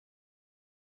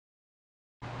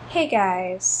Hey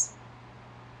guys.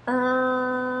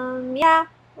 Yeah,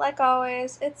 like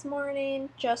always, it's morning,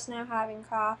 just now having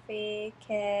coffee,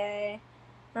 okay.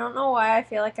 I don't know why I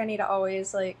feel like I need to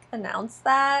always, announce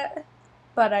that,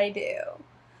 but I do.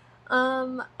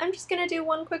 I'm just gonna do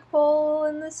one quick poll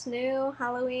in this new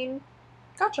Halloween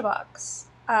gotcha box.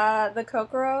 The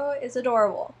Kokoro is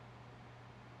adorable.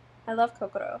 I love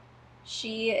Kokoro.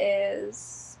 She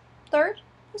is third,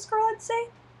 this girl, I'd say.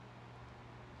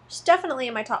 She's definitely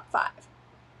in my top 5,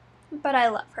 but I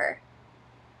love her.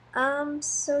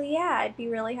 So yeah, I'd be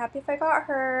really happy if I got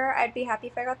her. I'd be happy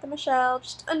if I got the Michelle.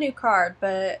 Just a new card,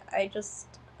 but I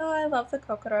love the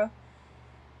Kokoro.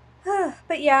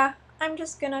 But yeah, I'm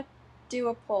just gonna do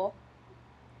a poll,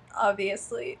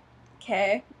 obviously.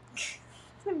 Okay.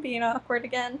 I'm being awkward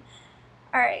again.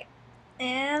 Alright,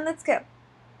 and let's go.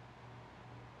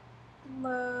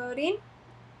 Loading.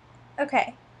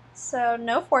 Okay, so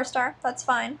no 4-star, that's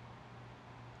fine.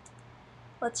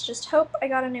 Let's just hope I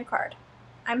got a new card.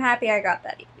 I'm happy I got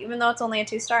that. Even though it's only a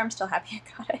 2-star, I'm still happy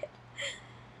I got it.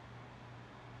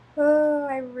 Oh,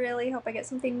 I really hope I get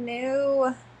something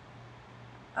new.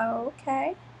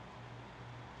 Okay.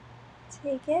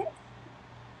 Take it.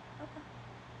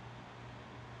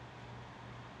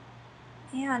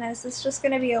 Man, is this just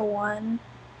gonna be a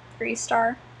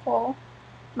 3-star pull?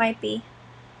 Might be.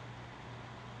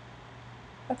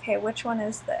 Okay, which one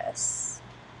is this?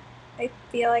 I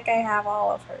feel like I have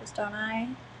all of hers, don't I?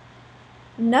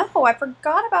 No, I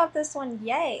forgot about this one.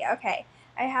 Yay. Okay.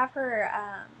 I have her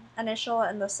initial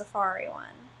and the Safari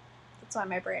one. That's why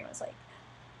my brain was like,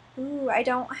 ooh, I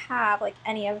don't have like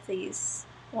any of these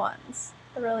ones.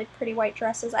 The really pretty white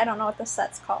dresses. I don't know what the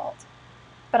set's called,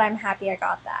 but I'm happy I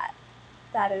got that.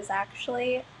 That is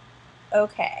actually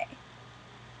okay.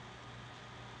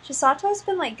 Chisato's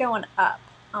been like going up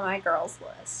on my girls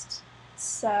list.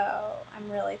 So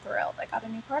I'm really thrilled I got a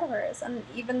new part of hers. And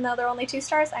even though they're only 2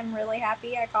 stars, I'm really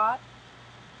happy I got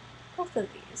both of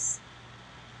these.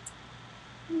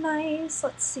 Nice.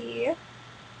 Let's see.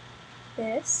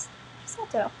 This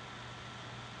Chisato.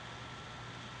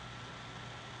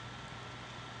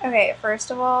 Okay, first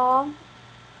of all,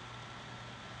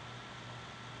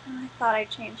 I thought I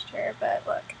changed her, but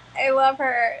look, I love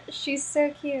her. She's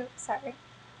so cute. Sorry.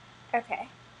 Okay.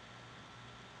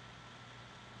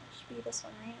 It should be this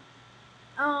one, right?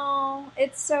 Oh,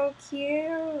 it's so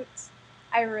cute.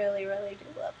 I really, really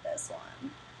do love this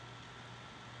one.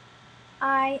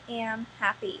 I am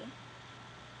happy.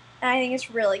 And I think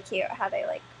it's really cute how they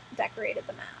like decorated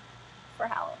the map for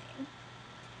Halloween.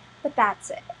 But that's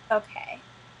it. Okay.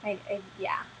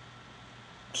 Yeah.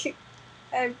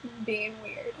 I'm being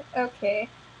weird. Okay.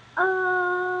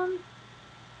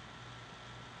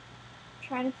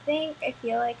 Trying to think. I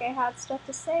feel like I had stuff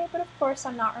to say, but of course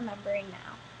I'm not remembering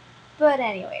now. But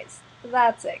anyways,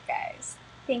 that's it, guys.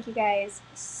 Thank you guys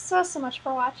so much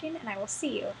for watching, and I will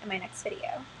see you in my next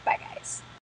video. Bye, guys.